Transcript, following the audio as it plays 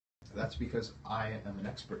That's because I am an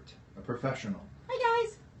expert, a professional. Hi,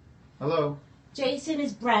 guys. Hello. Jason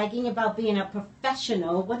is bragging about being a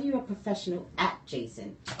professional. What are you a professional at,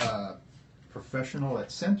 Jason? Professional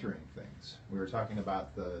at centering things. We were talking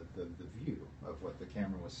about the view of what the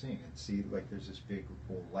camera was seeing, and see, like, there's this big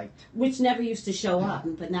light. Which never used to show up,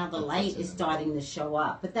 but now the light is starting to show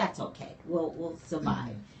up. But that's okay. We'll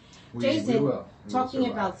survive. Jason, we will talking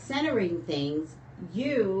survive. about centering things,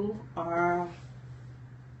 you are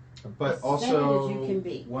But as also, centered as you can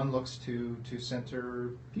be. one looks to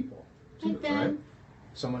center people, too, Hey, Ben. right?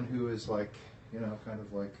 Someone who is like, kind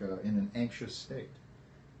of like in an anxious state.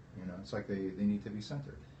 It's like they need to be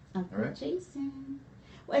centered. Uncle All right? Jason.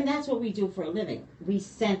 Well, and that's what we do for a living. We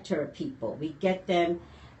center people. We get them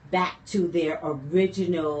back to their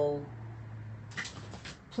original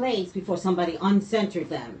place before somebody uncentered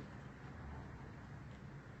them.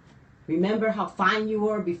 Remember how fine you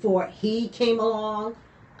were before he came along?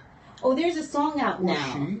 Oh, there's a song out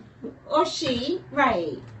now. Or she,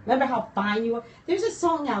 right. Remember how fine you were? There's a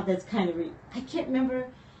song out that's kind of, I can't remember.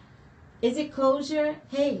 Is it Closure?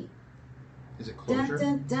 Hey. Is it Closure?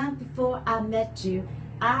 Dun, dun, dun, before I met you.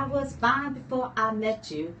 I was fine before I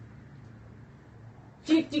met you.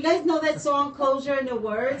 Do you guys know that song, Closure, and the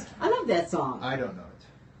words? I love that song. I don't know it.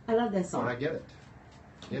 I love that song. But I get it.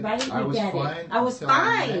 Right? I was get fine. it. I was until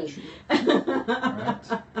I fine. met you.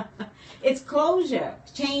 Right. It's Closure.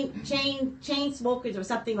 Chain smokers or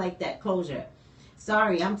something like that. Closure.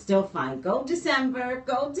 Sorry, I'm still fine. Go December.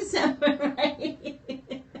 Go December. Right?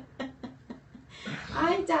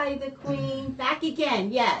 I Die the Queen. Back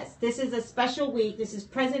again. Yes. This is a special week. This is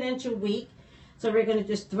Presidential Week. So we're going to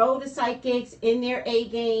just throw the psychics in their A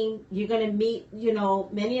game. You're going to meet,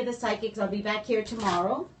 many of the psychics. I'll be back here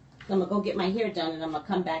tomorrow. I'm going to go get my hair done, and I'm going to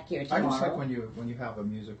come back here tomorrow. I just like when you have a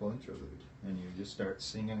musical interlude and you just start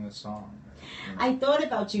singing a song. I thought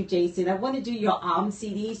about you, Jason. I want to do your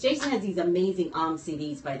CDs. Jason has these amazing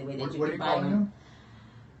CDs, by the way, that What you are can you buy calling them?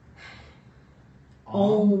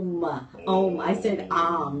 I said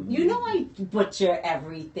You know I butcher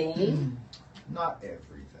everything. Not everything.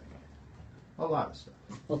 A lot of stuff.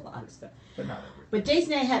 A lot of stuff. But not everything. But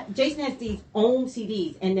Jason has these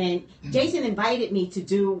CDs, and then Jason invited me to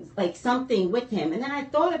do like something with him, and then I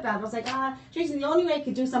thought about it. I was like, Jason, the only way I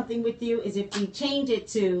could do something with you is if we change it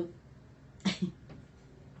to.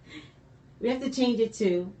 We have to change it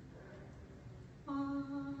to.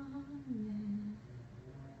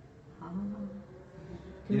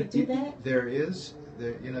 Can we do that? There is a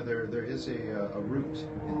root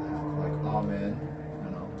in that, like amen.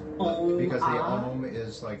 Because the Om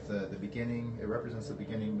is like the beginning. It represents the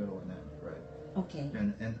beginning, middle, and end, right? Okay.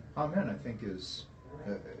 And Amen, I think, is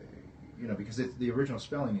because the original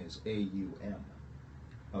spelling is AUM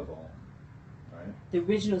of Om, right? The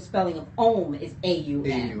original spelling of Om is AUM.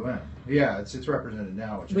 AUM. Yeah, it's represented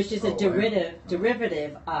now, which is a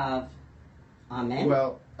derivative of Amen.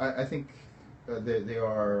 Well, I think they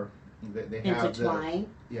are they have intertwined.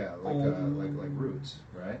 Like roots,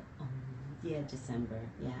 right? Yeah, December.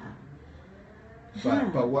 Yeah.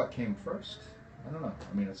 But what came first? I don't know.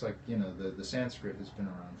 I mean, it's like the Sanskrit has been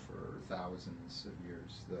around for thousands of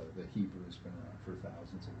years. The Hebrew has been around for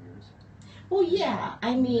thousands of years. Well, yeah.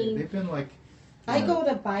 I mean, they've been like. I go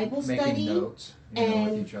to Bible making study notes, and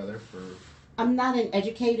with each other for. I'm not an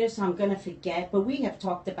educator, so I'm gonna forget. But we have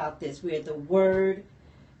talked about this, where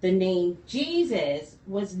the name Jesus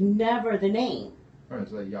was never the name. Right,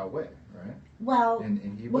 it's like Yahweh, right? Well,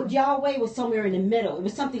 in Hebrew? Yahweh was somewhere in the middle. It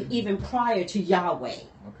was something even prior to Yahweh.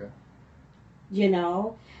 Okay.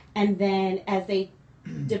 And then as they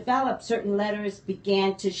developed, certain letters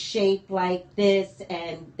began to shape like this,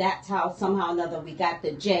 and that's how somehow or another we got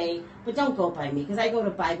the J. But don't go by me, because I go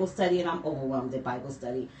to Bible study and I'm overwhelmed at Bible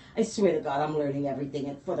study. I swear to God, I'm learning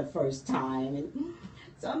everything for the first time. And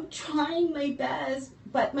so I'm trying my best.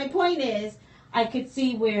 But my point is, I could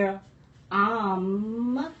see where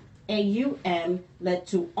AUM led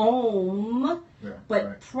to Om,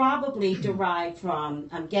 but probably derived from,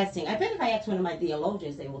 I'm guessing, I bet if I ask one of my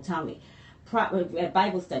theologians, they will tell me, at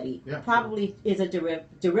Bible study, probably is a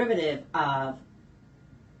derivative of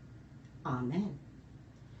Amen.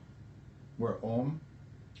 Where Om?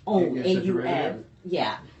 Om, is a AUM, derivative?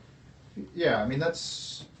 yeah. Yeah, I mean,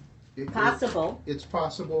 that's... Possible. It's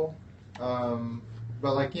possible,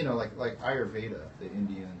 but like Ayurveda, the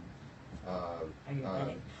Indian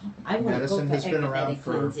medicine has been around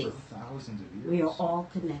for thousands of years. We are all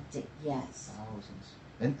connected, yes. Thousands.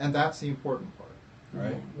 And that's the important part,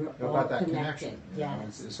 right? Yeah, we're about all that connected, connection.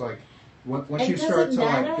 yes. It's like, once you start to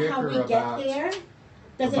like bicker about... It doesn't matter how we get there.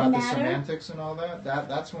 Does about it the matter? semantics and all that,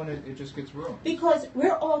 that's when it just gets ruined. Because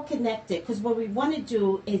we're all connected. Because what we want to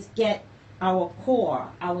do is get our core,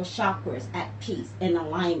 our chakras at peace, in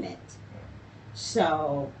alignment.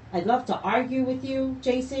 So I'd love to argue with you,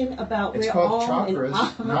 Jason, about It's we're called all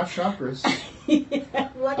chakras, not chakras.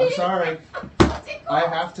 What I'm is- sorry. What's it I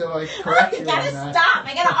called? have to like correct You you gotta on that. stop.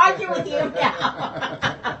 I gotta argue with you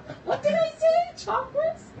now. What did I say?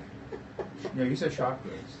 Chakras? No, you said chakras,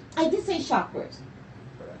 I did say chakras.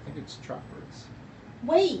 but I think it's chakras.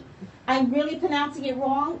 Wait, I'm really pronouncing it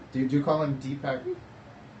wrong? Do you call him Deepak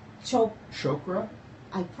Chopra?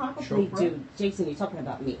 I probably Chopra? do. Jason, you're talking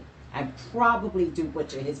about me. I probably do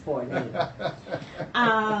butcher his poor name.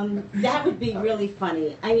 That would be really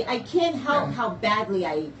funny. I can't help how badly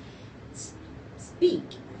I speak.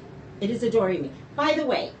 It is adoring me. By the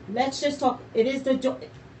way, let's just talk.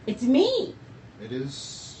 It's me.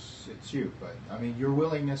 It's you, but I mean your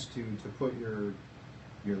willingness to put your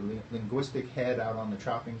linguistic head out on the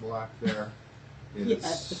chopping block there is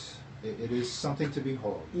Yes. it is something to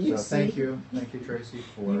behold. You So thank see? you, Tracy,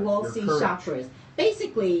 for You all your see courage. chakras.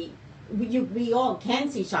 Basically, we all can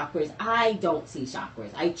see chakras. I don't see chakras.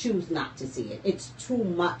 I choose not to see it. It's too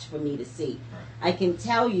much for me to see. I can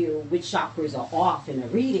tell you which chakras are off in a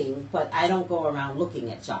reading, but I don't go around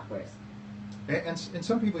looking at chakras. And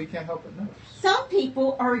some people you can't help but notice. Some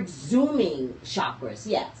people are exhuming chakras,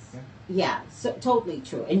 yes. Yeah, so, totally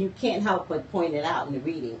true. And you can't help but point it out in the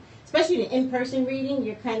reading. Especially the in-person reading,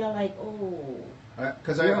 you're kind of like, oh,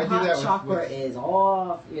 Because your I do heart that chakra with is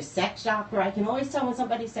off. Your sex chakra, I can always tell when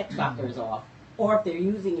somebody's sex chakra is off. Or if they're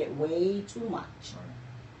using it way too much.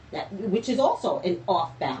 Which is also an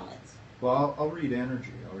off balance. Well, I'll read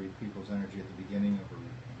energy. I'll read people's energy at the beginning of a reading.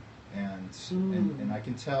 And I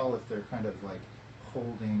can tell if they're kind of like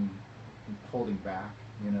holding back,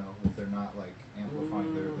 you know, if they're not like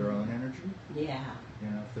amplifying their own energy. Yeah. You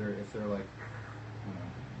know, if they're like, you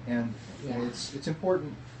know, and Yeah. it's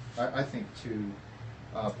important, I think, to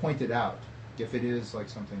point it out if it is like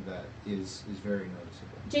something that is very noticeable.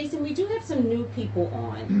 Jason, we do have some new people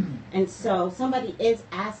on, and so somebody is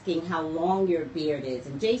asking how long your beard is.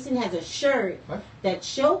 And Jason has a shirt What? that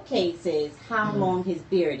showcases how long his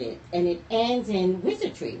beard is, and it ends in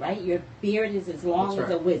wizardry, right? Your beard is as long That's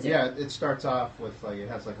as a right. wizard. Yeah, it starts off with like it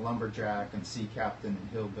has like lumberjack and sea captain and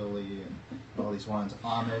hillbilly and all these ones,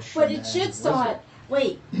 Amish. But and it then should start. wizard.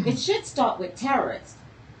 Wait, it should start with terrorist,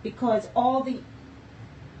 because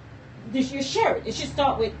there's your shirt. It should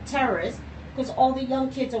start with terrorist, because all the young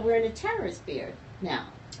kids are wearing a terrorist beard now.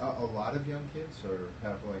 A lot of young kids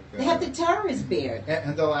have like They have the terrorist beard.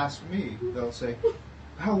 and they'll ask me. They'll say,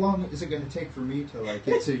 "How long is it going to take for me to like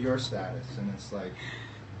get to your status?" And it's like,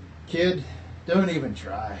 "Kid, don't even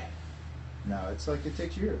try." No, it's like it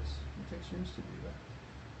takes years. It takes years to do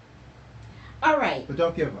that. All right. But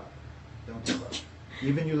don't give up. Don't give up.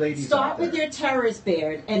 Even you ladies Start out with there, your terrorist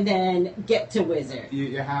beard and then get to wizard.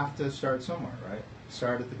 you have to start somewhere, right?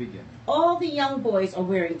 Start at the beginning. All the young boys are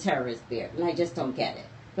wearing terrorist beard, and I just don't get it.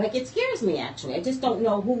 Like, it scares me, actually. I just don't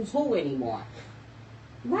know who's who anymore.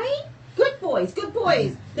 Right? Good boys, good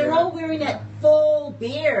boys. They're Yeah. all wearing that full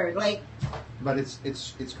beard. Like, But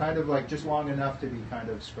it's kind of like just long enough to be kind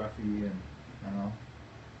of scruffy and I don't know.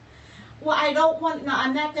 well, I don't want, no,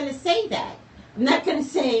 I'm not going to say that. I'm not going to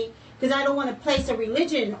say, because I don't want to place a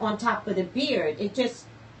religion on top of the beard. It just,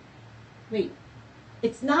 wait.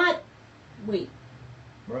 It's not, wait.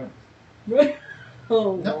 Right.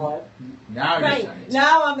 Oh, No. Lord. Now you're Right, saying it.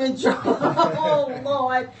 now I'm in trouble. Oh,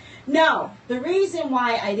 Lord. No, the reason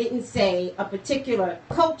why I didn't say a particular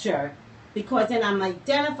culture, because then I'm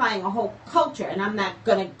identifying a whole culture, and I'm not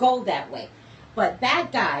going to go that way. But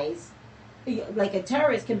bad guys, like a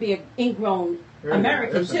terrorist, can be an ingrown There you go.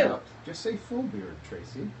 American, There's too. enough. Just say full beard,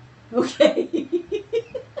 Tracy. Okay.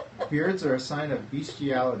 Beards are a sign of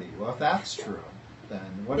bestiality. Well, if that's true, then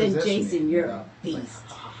what Then, does this Jason, mean? you're You a know, beast.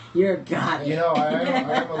 You're got it. You know, I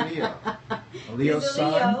am a Leo. A Leo He's a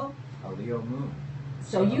sun, Leo. a Leo moon.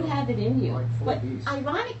 So you have it in you. Like full But beast.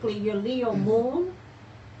 ironically, your Leo moon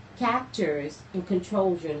captures and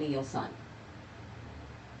controls your Leo sun.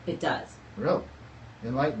 It does. Really?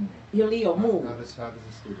 Enlighten me. Your Leo moon. How does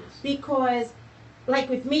this do this? Because, like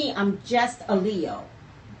with me, I'm just a Leo.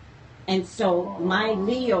 And so my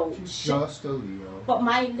Leo, She's just a Leo. but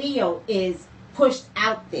my Leo is pushed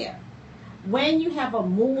out there. When you have a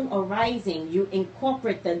moon or rising, you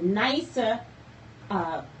incorporate the nicer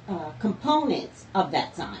components of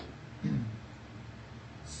that sign.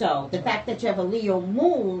 So the fact that you have a Leo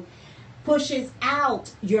moon pushes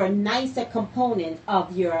out your nicer component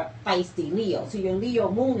of your feisty Leo. So your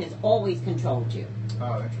Leo moon has always controlled you.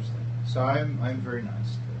 Oh, interesting. So I'm very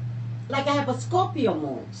nice. like I have a Scorpio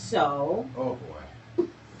moon, so. Oh boy.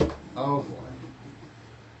 Oh boy.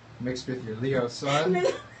 Mixed with your Leo sun.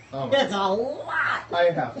 Oh my There's a God. lot.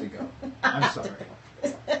 I have to go. I'm sorry.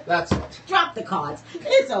 That's it. Drop the cards.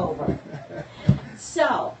 It's over.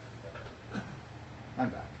 So, I'm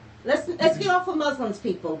back. let's get off of Muslims,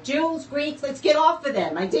 people. Jews, Greeks, let's get off of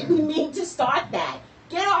them. I didn't mean to start that.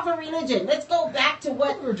 Get off of religion. Let's go back to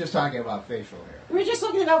what We were just talking about facial hair. we're just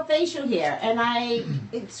talking about facial hair, and I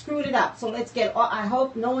screwed it up. So let's get. I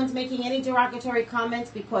hope no one's making any derogatory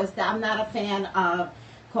comments because I'm not a fan of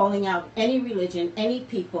calling out any religion, any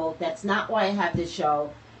people. That's not why I have this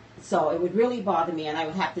show. So it would really bother me, and I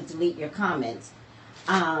would have to delete your comments.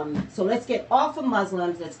 So let's get off of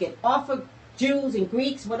Muslims. Let's get off of Jews and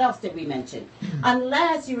Greeks. What else did we mention?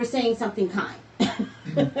 Unless you were saying something kind.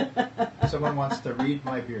 Someone wants to read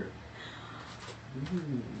my beard.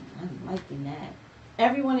 I'm liking that.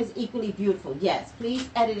 Everyone is equally beautiful. Yes, please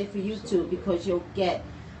edit it for YouTube because you'll get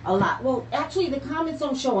a lot. Well, actually, the comments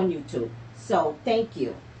don't show on YouTube. So thank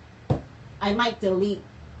you. I might delete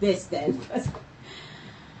this then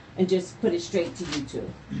and just put it straight to YouTube.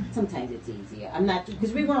 Sometimes it's easier. I'm not,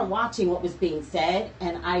 because we weren't watching what was being said,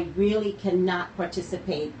 and I really cannot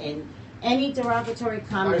participate in any derogatory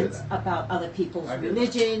comments about other people's I hear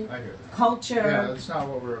religion, that. I hear that. culture. Yeah, that's not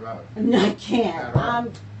what we're about. No, I can't. At all.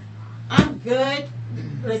 I'm good.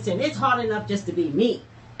 Listen, it's hard enough just to be me.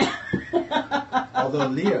 Although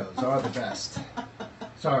Leos are the best.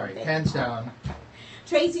 Sorry, hands down.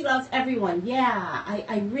 Tracy loves everyone. Yeah,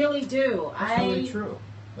 I really do. That's really true.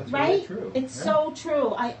 That's Right? really true. It's Yeah. so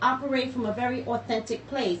true. I operate from a very authentic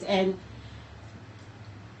place, and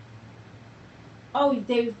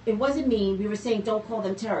it wasn't me. We were saying don't call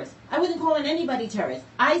them terrorists. I wasn't calling anybody terrorists.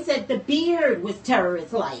 I said the beard was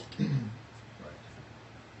terrorist-like.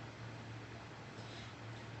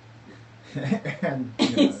 And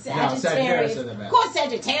now Sagittarius are the Of best. course,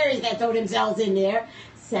 Sagittarius that throw themselves in there.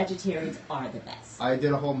 Sagittarians are the best. I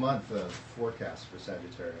did a whole month of forecast for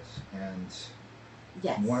Sagittarius, and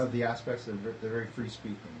Yes. one of the aspects of they're very free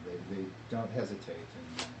speaking. They don't hesitate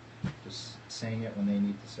and just saying it when they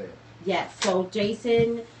need to say it. Yes. So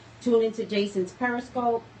Jason, tune into Jason's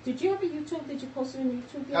Periscope. Did you have a YouTube? Did you post it on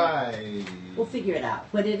YouTube yet? We'll figure it out.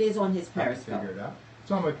 But it is on his I can Periscope. figure it out. It's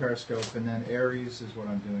on my Periscope, and then Aries is what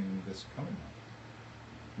I'm doing this coming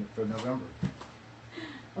month for November.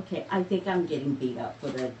 Okay, I think I'm getting beat up for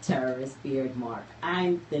the terrorist beard mark.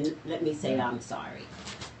 Let me say I'm sorry.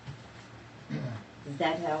 Does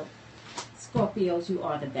that help? Scorpios, you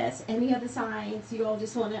are the best. Any other signs? You all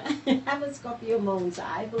just want to have a Scorpio moon, so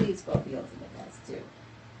I believe Scorpios are the best too.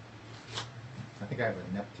 I think I have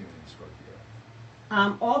a Neptune in Scorpio.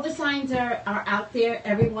 All the signs are out there.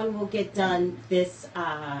 Everyone will get done this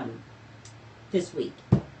week.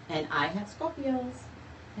 And I have Scorpios.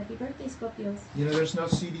 Happy birthday, Scorpios. You know, there's no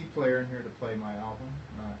CD player in here to play my album.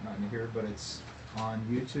 Not in here, but it's on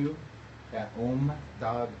YouTube at Om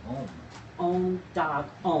Dog Om. Om Dog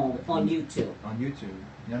Om on YouTube. On YouTube.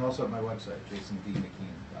 And also at my website,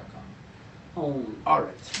 jasondmckean.com. Om. All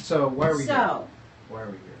right. So why are we here? So, Why are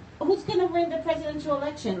we here? who's going to win the presidential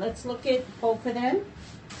election? Let's look at both of them.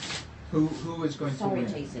 Who is going Sorry, to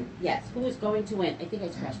win? Jason. Yes, who is going to win? I think I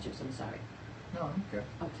scratched yours. I'm sorry. No, okay.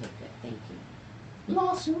 Okay, good. Thank you.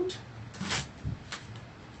 Lawsuit.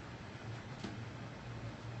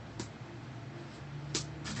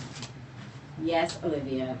 Yes,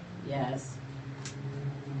 Olivia. Yes.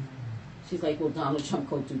 She's like, will Donald Trump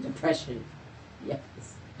go through depression? Yes.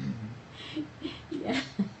 Yeah.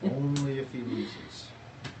 Only if he loses.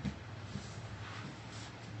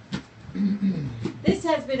 This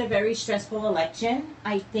has been a very stressful election.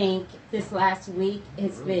 I think this last week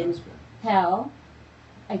has Really been has been. hell.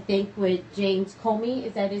 I think with James Comey,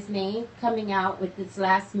 is that his name, coming out with this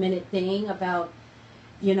last minute thing about,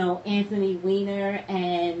 Anthony Weiner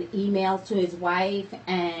and emails to his wife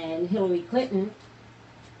and Hillary Clinton.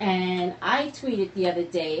 And I tweeted the other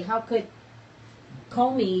day, how could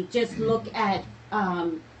Comey just look at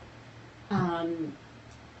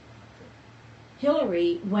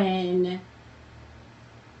Hillary when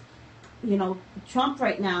Trump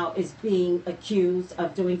right now is being accused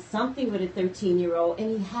of doing something with a 13-year-old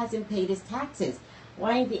and he hasn't paid his taxes.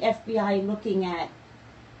 Why ain't the FBI looking at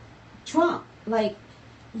Trump?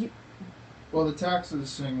 Well, the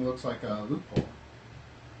taxes thing looks like a loophole.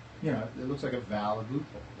 It looks like a valid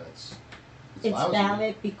loophole. It's lousy.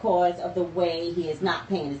 valid because of the way he is not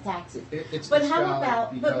paying his taxes. It's But it's how valid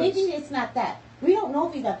about, but because- maybe it's not that. We don't know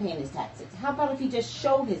if he's not paying his taxes. How about if he just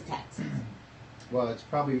showed his taxes? Well, it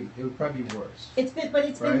would probably be worse. It's been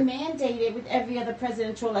Right. mandated with every other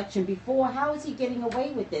presidential election before. How is he getting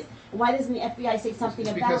away with this? Why doesn't the FBI say something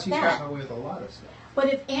It's about because he's that? gotten away with a lot of stuff.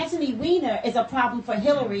 But if Anthony Weiner is a problem for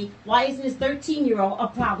Hillary, why isn't his 13-year-old a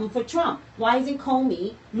problem for Trump? Why isn't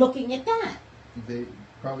Comey looking at that? They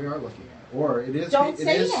probably are looking at it. Or it is. Don't it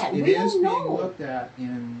say is, that. It We is don't being know. looked at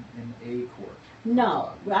in a court.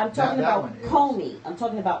 No, I'm talking that about one is. Comey. I'm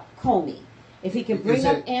talking about Comey. If he can bring Is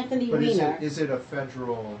up it- Anthony But Weiner, is it a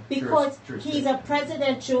federal because he's a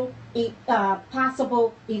presidential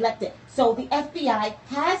possible elected. So the FBI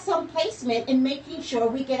has some placement in making sure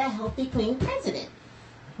we get a healthy, clean president.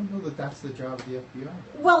 I don't know that that's the job of the FBI.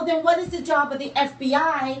 Though. Well, then what is the job of the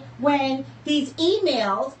FBI when these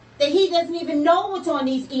emails that he doesn't even know what's on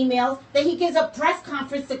these emails, that he gives a press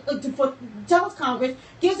conference tells Congress,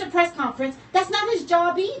 gives a press conference, that's not his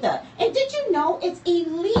job either. And did you know it's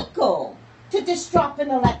illegal to disrupt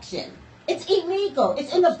an election? It's illegal.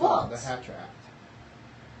 It's in the called books. The Hatch Act.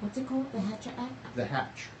 What's it called? The Hatch Act? The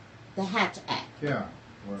Hatch. The Hatch Act. Yeah.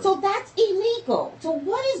 Where- So that's illegal. So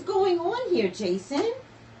what is going on here, Jason?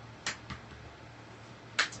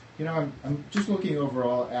 You know, I'm just looking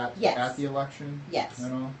overall at Yes. the election. Yes. You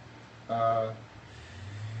know,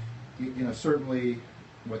 you know, certainly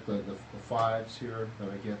with the fives here that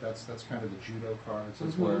I get, that's kind of the judo cards.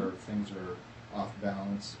 That's Mhm. where things are off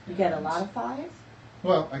balance. You get a And- lot of fives?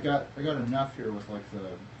 Well, I got enough here with like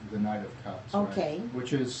the Knight of Cups. right? Okay.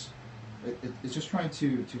 Which is it's just trying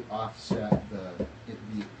to offset the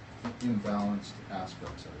imbalanced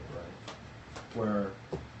aspects of it, right? Where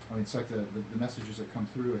I mean, it's like the messages that come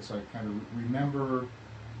through. It's like kind of remember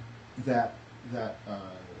that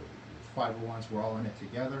 501s, we're all in it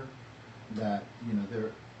together. That you know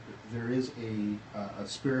there is a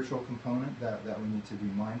spiritual component that we need to be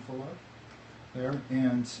mindful of there,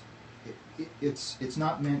 and it's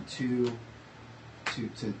not meant to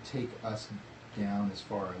take us down as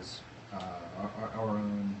far as our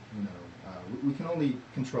own, you know, we can only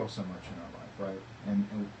control so much in our life, right? And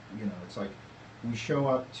you know, it's like we show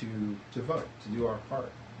up to vote, to do our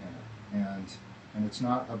part in it, and it's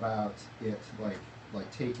not about it like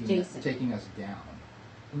Jason. taking us down,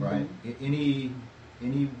 Mhm. right?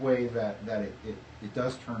 Any way that it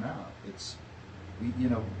does turn out, it's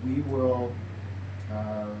we will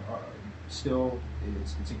still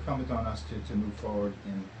it's incumbent on us to move forward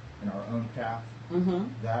in our own path, Mm-hmm.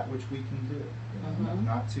 that which we can do, you know, Mhm.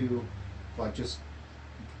 not to like just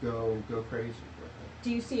go crazy with it.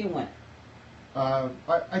 Do you see a winner? I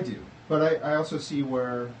do, but I also see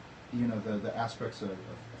where you know the aspects of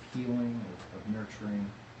healing, of nurturing,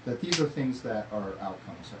 that these are things that are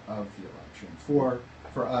outcomes of the election for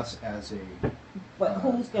us as a. But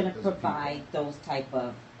who's going as to a provide people. those type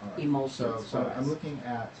of All right. emotions So for us? I'm looking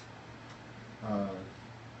at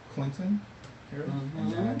Clinton here, Mhm.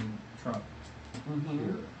 and then Trump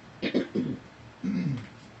Mhm. here.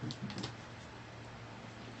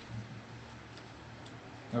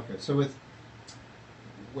 Okay, so with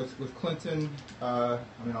Clinton, I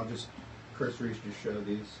mean, I'll just cursory just show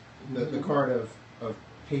these. The Mhm. card of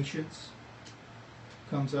patience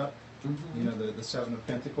comes up. Mhm. You know, the Seven of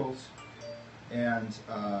Pentacles, and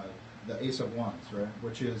the Ace of Wands, right?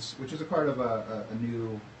 Which is a card of a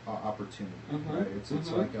new opportunity, Mhm. right? It's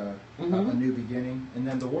Mhm. like a Mhm. new beginning, and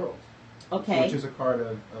then the World, Okay. which is a card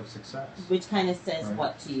of success. Which kind of says Right.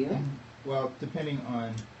 what to you? Well, depending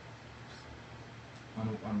on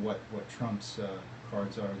what Trump's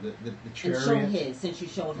cards are, the And Chariot. show his, since you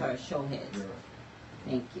showed her, show his. Yeah.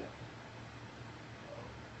 Thank you.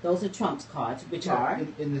 Those are Trump's cards, which Yeah, are?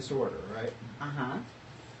 in this order, right? Uh-huh.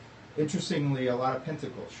 Interestingly, a lot of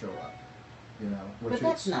Pentacles show up. You know, which But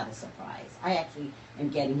that's is not a surprise. I actually am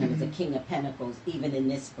getting him as a King of Pentacles, even in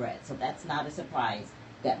this spread. So that's not a surprise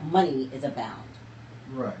that money is abound.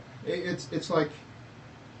 right. It's like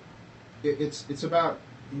it's about,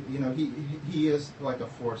 you know, he is like a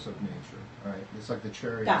force of nature, right? It's like the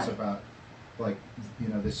Chariot Got is it. about, like, you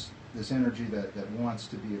know, this energy that wants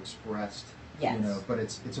to be expressed. Yes. You know, but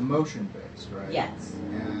it's emotion based, right? Yes.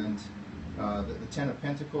 And the Ten of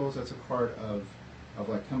Pentacles, that's a card of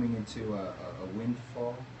like coming into a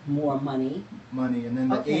windfall, More money. money, and then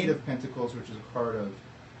the Okay. Eight of Pentacles, which is a card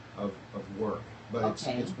of work, but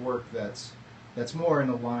Okay. it's work that's more in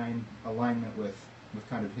alignment with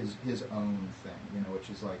kind of his own thing, you know, which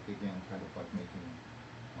is like, again, kind of like making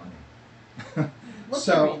money. What's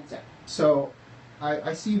so your answer? so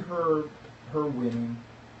I see her winning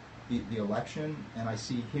the election, and I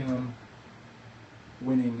see him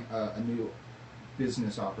winning a new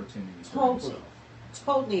business opportunity for Totally. himself.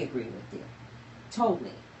 Totally agree with you.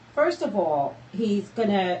 Totally. First of all, he's going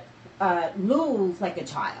to lose like a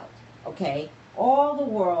child, okay? all the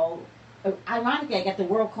world. Ironically, I got the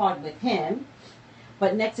world card with him,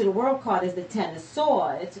 but next to the world card is the 10 of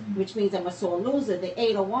swords, which means I'm a sore loser. The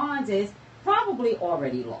 8 of wands is probably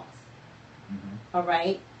already lost. All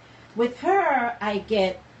right? With her, I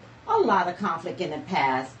get a lot of conflict in the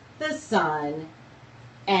past. The sun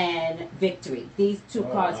and victory. These two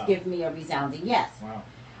cards give me a resounding yes. Wow.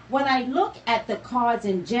 When I look at the cards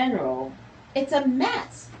in general, it's a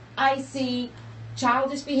mess. I see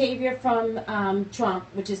childish behavior from Trump,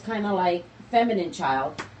 which is kind of like feminine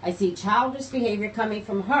child. I see childish behavior coming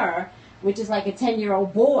from her, which is like a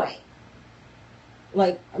 10-year-old boy.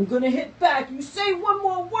 Like, I'm gonna hit back. You say one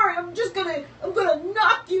more word, I'm gonna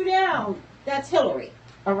knock you down. That's Hillary,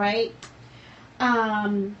 all right?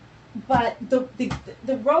 But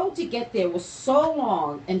the road to get there was so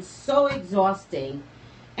long and so exhausting.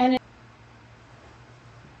 And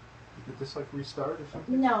Did this like restart or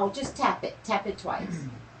something? no, just tap it twice.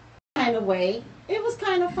 Kind of way, it was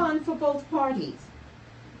kind of fun for both parties.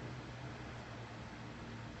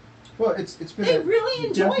 Well, it's been They really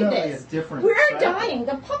enjoyed definitely this. a different We're cycle. dying.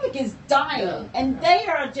 The public is dying. Yeah. And they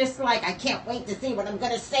are just like, I can't wait to see what I'm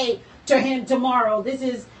going to say to him tomorrow. This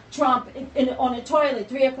is Trump on a toilet,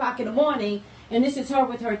 3 o'clock in the morning, and this is her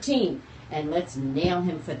with her team. And let's nail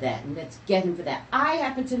him for that, and let's get him for that. I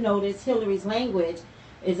happen to notice Hillary's language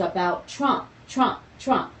is about Trump, Trump,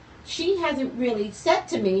 Trump. She hasn't really said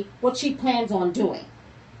to me what she plans on doing.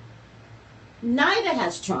 Neither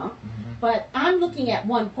has Trump, but I'm looking at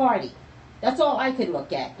one party. That's all I could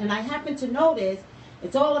look at. And I happen to notice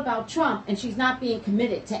it's all about Trump, and she's not being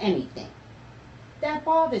committed to anything. That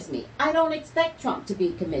bothers me. I don't expect Trump to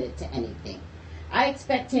be committed to anything. I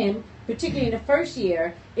expect him, particularly in the first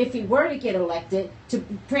year, if he were to get elected, to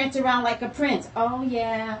prance around like a prince. Oh,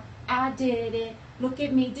 yeah, I did it. Look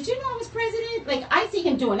at me. Did you know I was president? Like, I see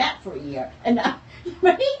him doing that for a year. And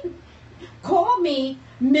right? Call me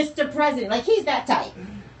Mr. President. Like, he's that type.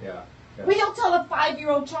 Yeah. Well, he'll tell a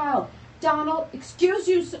 5-year-old child, Donald, excuse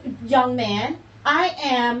you, young man, I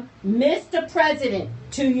am Mr. President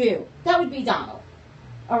to you. That would be Donald.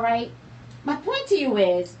 All right? My point to you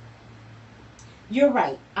is, you're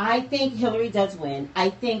right. I think Hillary does win. I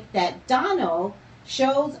think that Donald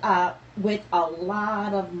shows up with a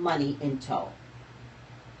lot of money in tow.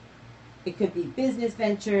 It could be business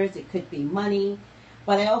ventures, it could be money,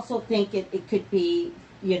 but I also think it could be,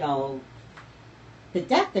 the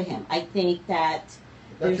death of him. I think that That's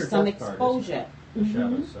there's your some death card, exposure. isn't it? The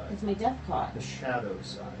shadow side. It's my death card. The shadow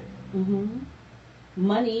side.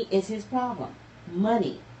 Money is his problem.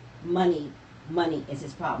 Money is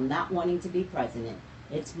his problem. Not wanting to be president.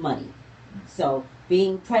 It's money. So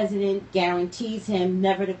being president guarantees him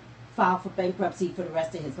never to file for bankruptcy for the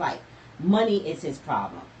rest of his life. Money is his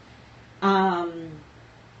problem.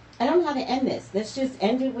 I don't know how to end this. Let's just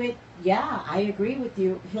end it with, yeah, I agree with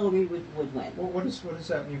you. Hillary would win. Well, what does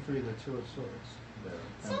that mean for you, the Two of Swords?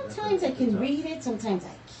 Sometimes I can read it. Sometimes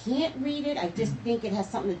I can't read it. I just think it has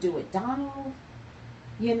something to do with Donald.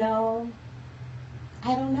 I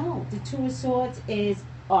don't know. The Two of Swords is,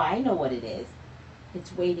 I know what it is.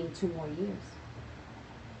 It's waiting 2 more years.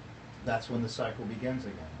 That's when the cycle begins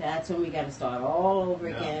again. That's when we got to start all over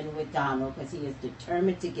again with Donald, because he is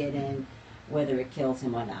determined to get in, whether it kills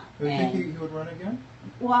him or not. Do you think he would run again?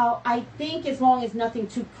 Well, I think as long as nothing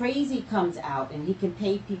too crazy comes out and he can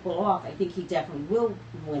pay people off, I think he definitely will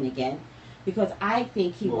win again. Because I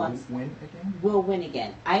think he will win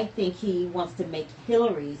again. I think he wants to make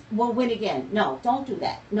Hillary's will win again. No, don't do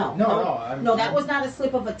that. No, that was not a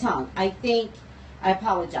slip of a tongue. I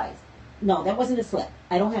apologize. No, that wasn't a slip.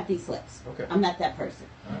 I don't have these slips. Okay. I'm not that person.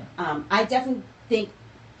 Right. I definitely think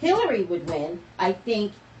Hillary would win. I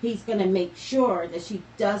think he's going to make sure that she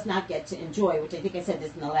does not get to enjoy, which I think I said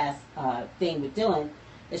this in the last thing with Dylan,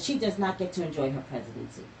 that she does not get to enjoy her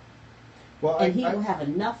presidency. Well, and he will have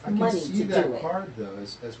enough money to do it. I can see that card, though,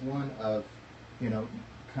 as one of,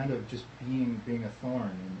 kind of just being a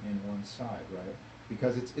thorn in one side, right?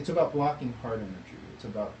 Because it's about blocking heart energy. It's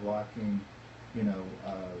about blocking,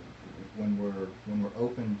 when we're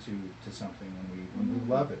open to something, when we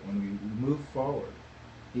love it, when we move forward,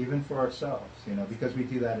 even for ourselves, because we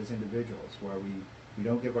do that as individuals, where we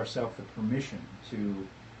don't give ourselves the permission to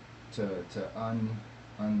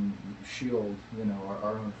unshield,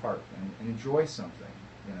 our own heart and enjoy something,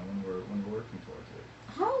 when we're working towards it.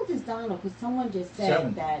 How old is Donald? Because someone just said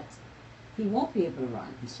 70. that he won't be able to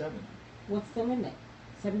run. He's 70. What's the limit?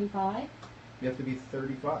 75? You have to be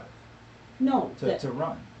 35. No, to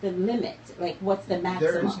run. The limit, like what's the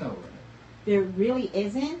maximum? There is no limit. There really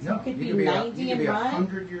isn't? No, you could be 90 and run?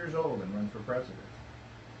 100 years old and run for president.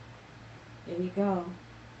 There you go.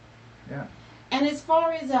 Yeah. And as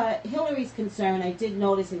far as Hillary's concerned, I did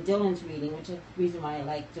notice in Dylan's reading, which is the reason why I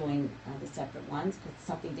like doing the separate ones, because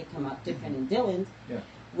something did come up different in Dylan's, Yeah.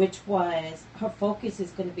 which was her focus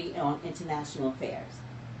is going to be on international affairs.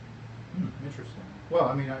 Interesting. Well,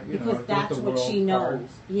 I mean, you Because know, that's with the what world she knows. card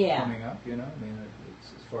Yeah. coming up, you know, I mean,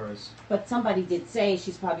 it's as far as But somebody did say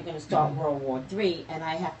she's probably going to start World War III, and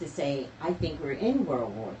I have to say, I think we're in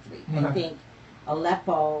World War III. I think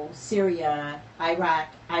Aleppo, Syria,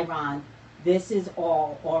 Iraq, Iran, this is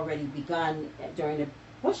all already begun during the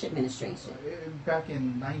Bush administration. back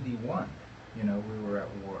in '91, you know, we were at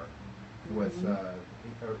war with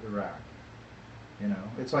Iraq. You know,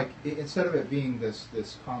 it's like instead of it being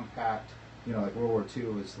this compact, you know, like World War II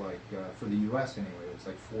was like for the U.S. anyway, it was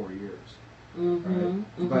like 4 years,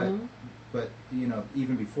 right? But you know,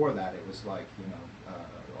 even before that, it was like, you know,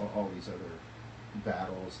 all these other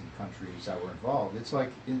battles and countries that were involved. It's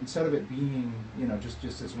like instead of it being, you know, just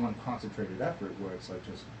as one concentrated effort, where it's like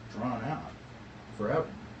just drawn out forever.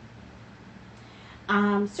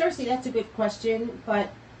 Cersei, that's a good question,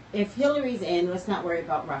 but if Hillary's in, let's not worry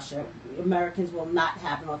about Russia. Americans will not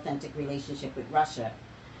have an authentic relationship with Russia.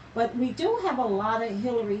 But we do have a lot of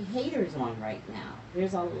Hillary haters on right now.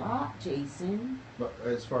 There's a lot, Jason. But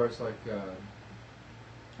as far as like, A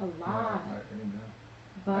lot. I didn't know. I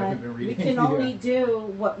But haven't been we reading can the, only do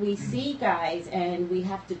what we see, guys, and we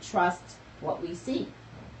have to trust what we see.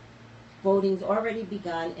 Voting's already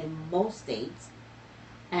begun in most states,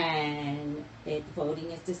 and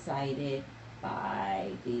voting is decided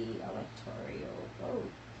by the electoral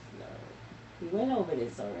vote. So we went over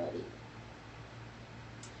this already.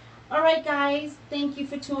 All right, guys, thank you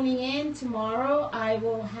for tuning in. Tomorrow I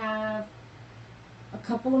will have a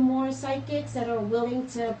couple of more psychics that are willing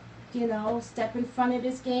to, you know, step in front of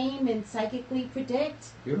this game and psychically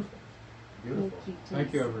predict. Beautiful. Beautiful. Thank you,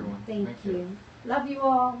 Thank you, everyone. Thank you. Love you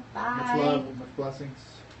all. Bye. Much love, much blessings.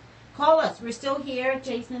 Call us. We're still here,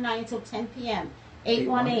 Jason and I, until 10 p.m.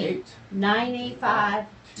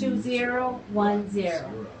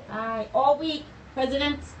 818-985-2010. All right. All week,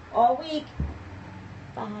 presidents, all week.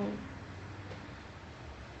 Bye.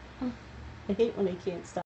 I hate when I can't stop.